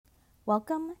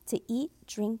Welcome to Eat,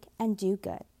 Drink, and Do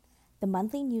Good, the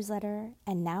monthly newsletter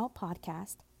and now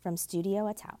podcast from Studio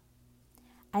Atao.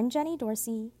 I'm Jenny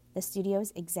Dorsey, the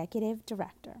studio's executive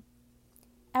director.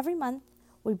 Every month,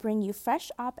 we bring you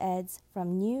fresh op-eds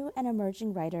from new and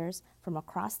emerging writers from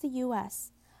across the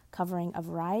U.S., covering a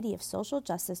variety of social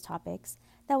justice topics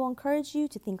that will encourage you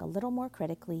to think a little more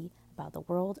critically about the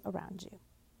world around you.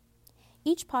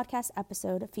 Each podcast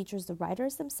episode features the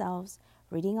writers themselves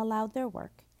reading aloud their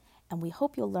work, and we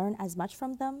hope you'll learn as much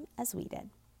from them as we did.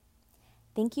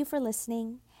 Thank you for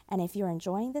listening, and if you're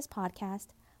enjoying this podcast,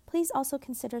 please also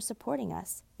consider supporting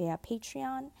us via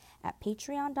Patreon at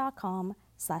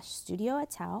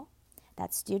patreon.com/studioatao,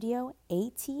 that's Studio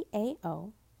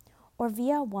ATAO, or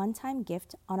via a one-time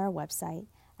gift on our website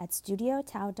at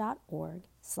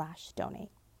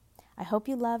studioatao.org/donate. I hope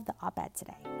you love the op-ed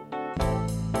today.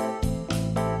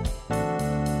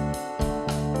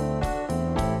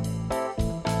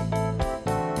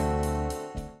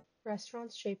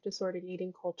 Restaurants Shape Disordered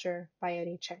Eating Culture by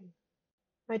Annie Chang.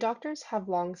 My doctors have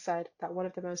long said that one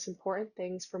of the most important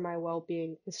things for my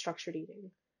well-being is structured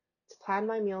eating. To plan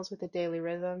my meals with a daily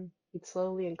rhythm, eat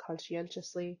slowly and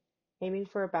conscientiously, aiming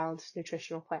for a balanced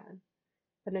nutritional plan.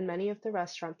 But in many of the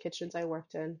restaurant kitchens I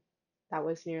worked in, that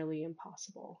was nearly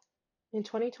impossible. In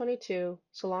 2022,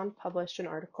 Salon published an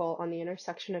article on the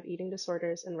intersection of eating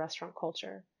disorders and restaurant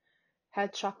culture.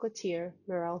 Head chocolatier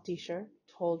Mirelle Disher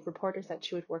told reporters that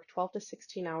she would work 12 to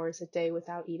 16 hours a day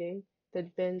without eating,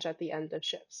 then binge at the end of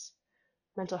shifts.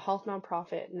 Mental health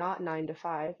nonprofit Not 9 to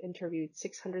 5 interviewed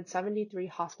 673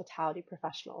 hospitality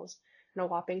professionals, and a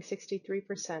whopping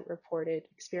 63% reported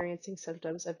experiencing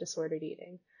symptoms of disordered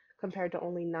eating, compared to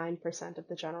only 9% of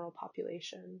the general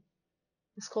population.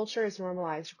 This culture is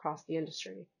normalized across the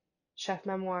industry. Chef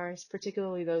memoirs,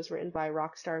 particularly those written by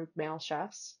rock star male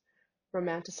chefs,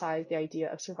 romanticize the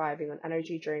idea of surviving on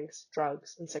energy drinks,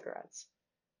 drugs, and cigarettes.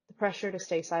 The pressure to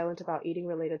stay silent about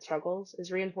eating-related struggles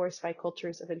is reinforced by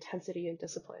cultures of intensity and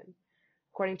discipline.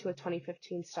 According to a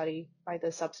 2015 study by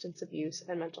the Substance Abuse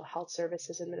and Mental Health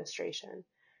Services Administration,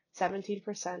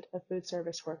 17% of food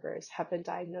service workers have been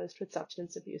diagnosed with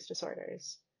substance abuse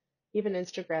disorders. Even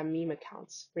Instagram meme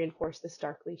accounts reinforce this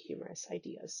darkly humorous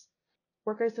ideas.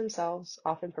 Workers themselves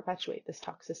often perpetuate this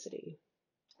toxicity.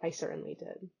 I certainly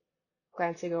did.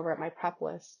 Glancing over at my prep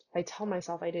list, I tell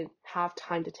myself I didn't have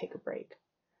time to take a break.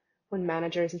 When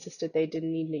managers insisted they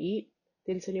didn't need to eat,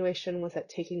 the insinuation was that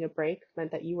taking a break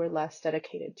meant that you were less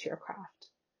dedicated to your craft.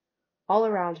 All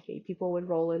around me, people would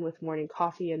roll in with morning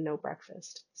coffee and no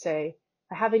breakfast, say,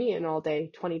 I haven't eaten all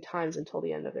day 20 times until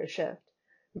the end of their shift,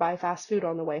 and buy fast food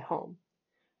on the way home.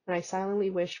 And I silently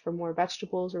wished for more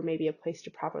vegetables or maybe a place to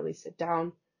properly sit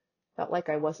down, felt like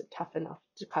I wasn't tough enough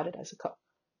to cut it as a cook.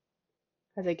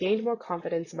 As I gained more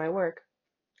confidence in my work,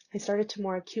 I started to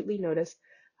more acutely notice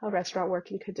how restaurant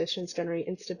working conditions generate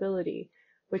instability,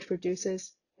 which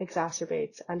produces,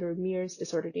 exacerbates, and mirrors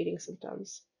disordered eating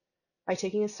symptoms. By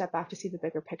taking a step back to see the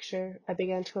bigger picture, I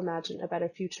began to imagine a better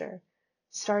future,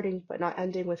 starting but not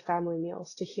ending with family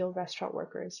meals to heal restaurant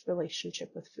workers'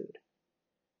 relationship with food.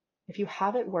 If you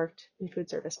haven't worked in food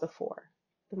service before,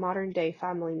 the modern-day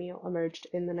family meal emerged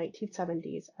in the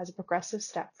 1970s as a progressive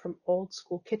step from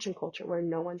old-school kitchen culture where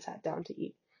no one sat down to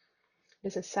eat. It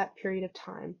is a set period of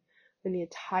time when the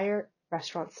entire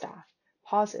restaurant staff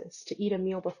pauses to eat a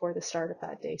meal before the start of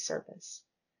that day's service.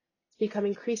 It's become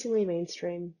increasingly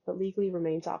mainstream, but legally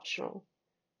remains optional.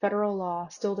 Federal law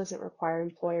still doesn't require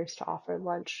employers to offer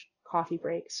lunch, coffee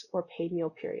breaks, or paid meal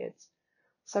periods.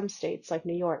 Some states, like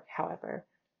New York, however,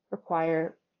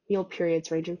 require meal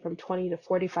periods ranging from 20 to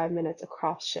 45 minutes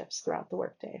across shifts throughout the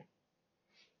workday.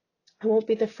 I won't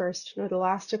be the first nor the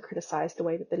last to criticize the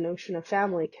way that the notion of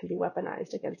family can be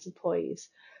weaponized against employees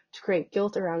to create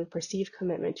guilt around perceived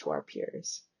commitment to our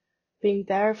peers. Being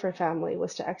there for family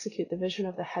was to execute the vision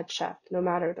of the head chef, no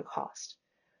matter the cost.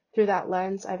 Through that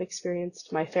lens, I've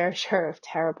experienced my fair share of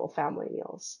terrible family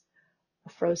meals. A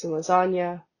frozen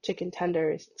lasagna, chicken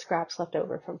tenders, and scraps left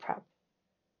over from prep.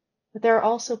 But there are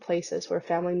also places where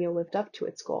family meal lived up to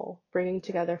its goal, bringing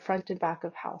together front and back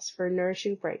of house for a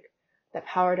nourishing break that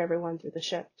powered everyone through the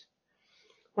shift.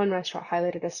 One restaurant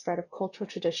highlighted a spread of cultural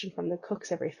tradition from the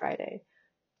cooks every Friday.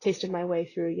 Tasted my way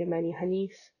through Yemeni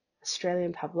hanif,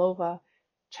 Australian pavlova,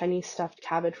 Chinese stuffed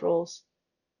cabbage rolls.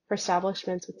 For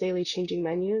establishments with daily changing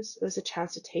menus, it was a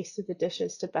chance to taste through the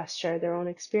dishes to best share their own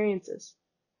experiences.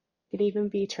 It could even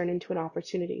be turned into an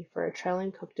opportunity for a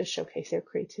trailing cook to showcase their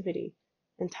creativity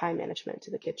and time management to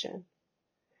the kitchen.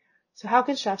 So how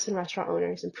can chefs and restaurant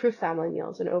owners improve family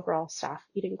meals and overall staff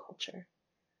eating culture?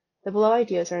 The below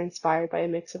ideas are inspired by a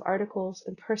mix of articles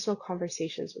and personal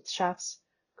conversations with chefs,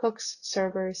 cooks,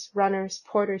 servers, runners,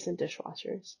 porters, and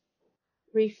dishwashers.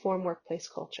 Reform workplace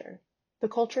culture. The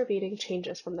culture of eating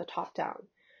changes from the top down.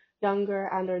 Younger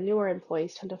and/or newer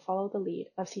employees tend to follow the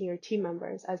lead of senior team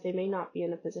members as they may not be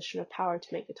in a position of power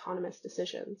to make autonomous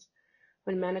decisions.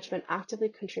 When management actively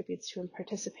contributes to and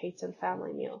participates in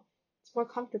family meal, it's more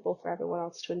comfortable for everyone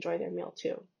else to enjoy their meal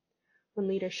too. When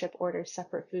leadership orders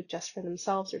separate food just for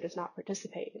themselves or does not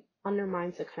participate, it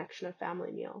undermines the connection of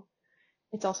family meal.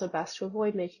 It's also best to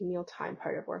avoid making mealtime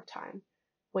part of work time.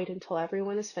 Wait until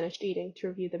everyone is finished eating to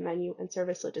review the menu and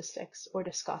service logistics or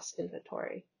discuss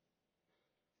inventory.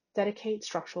 Dedicate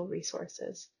structural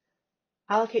resources.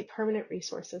 Allocate permanent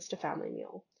resources to family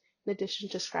meal. In addition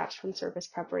to scraps from service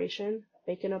preparation,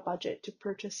 bake in a budget to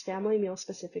purchase family meal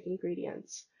specific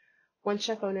ingredients. One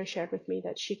chef owner shared with me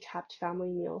that she kept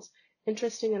family meals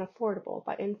interesting and affordable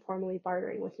by informally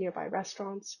bartering with nearby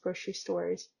restaurants, grocery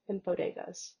stores, and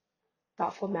bodegas.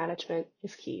 Thoughtful management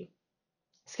is key.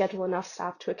 Schedule enough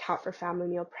staff to account for family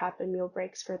meal prep and meal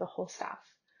breaks for the whole staff.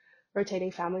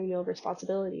 Rotating family meal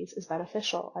responsibilities is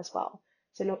beneficial as well,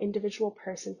 so no individual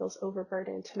person feels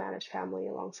overburdened to manage family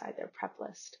alongside their prep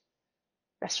list.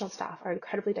 Restaurant staff are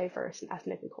incredibly diverse in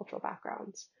ethnic and cultural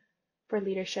backgrounds. For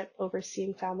leadership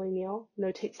overseeing family meal,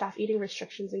 notate staff eating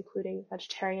restrictions including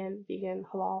vegetarian, vegan,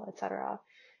 halal, etc.,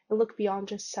 and look beyond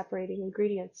just separating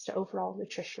ingredients to overall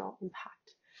nutritional impact.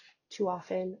 Too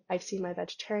often, I've seen my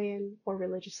vegetarian or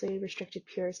religiously restricted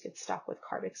peers get stuck with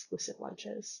carb-exclusive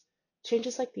lunches.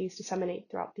 Changes like these disseminate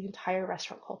throughout the entire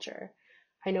restaurant culture.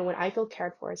 I know when I feel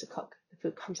cared for as a cook, the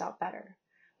food comes out better.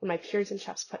 When my peers and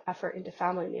chefs put effort into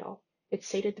family meal, it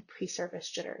sated the pre-service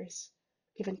jitters.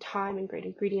 Given time and great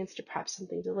ingredients to prep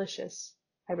something delicious,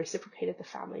 I reciprocated the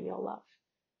family meal love.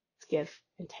 It's give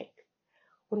and take.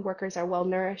 When workers are well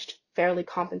nourished, fairly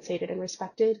compensated, and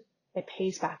respected, it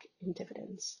pays back in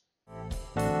dividends.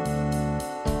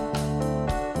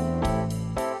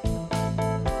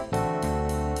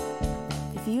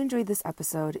 If you enjoyed this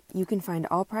episode, you can find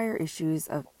all prior issues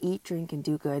of Eat, Drink, and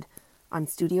Do Good on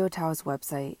Studio Tao's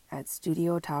website at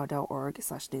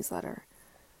studiotao.org/newsletter.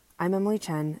 I'm Emily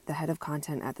Chen, the head of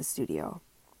content at the studio.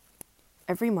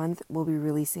 Every month, we'll be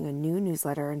releasing a new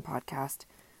newsletter and podcast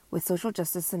with social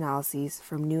justice analyses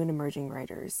from new and emerging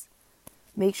writers.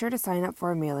 Make sure to sign up for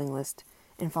our mailing list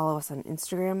and follow us on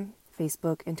Instagram,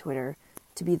 Facebook, and Twitter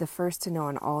to be the first to know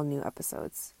on all new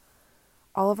episodes.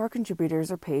 All of our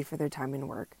contributors are paid for their time and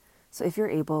work, so if you're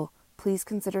able, please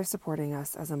consider supporting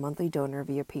us as a monthly donor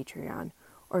via Patreon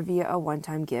or via a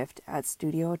one-time gift at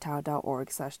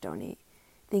studiotao.org/donate.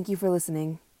 Thank you for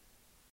listening.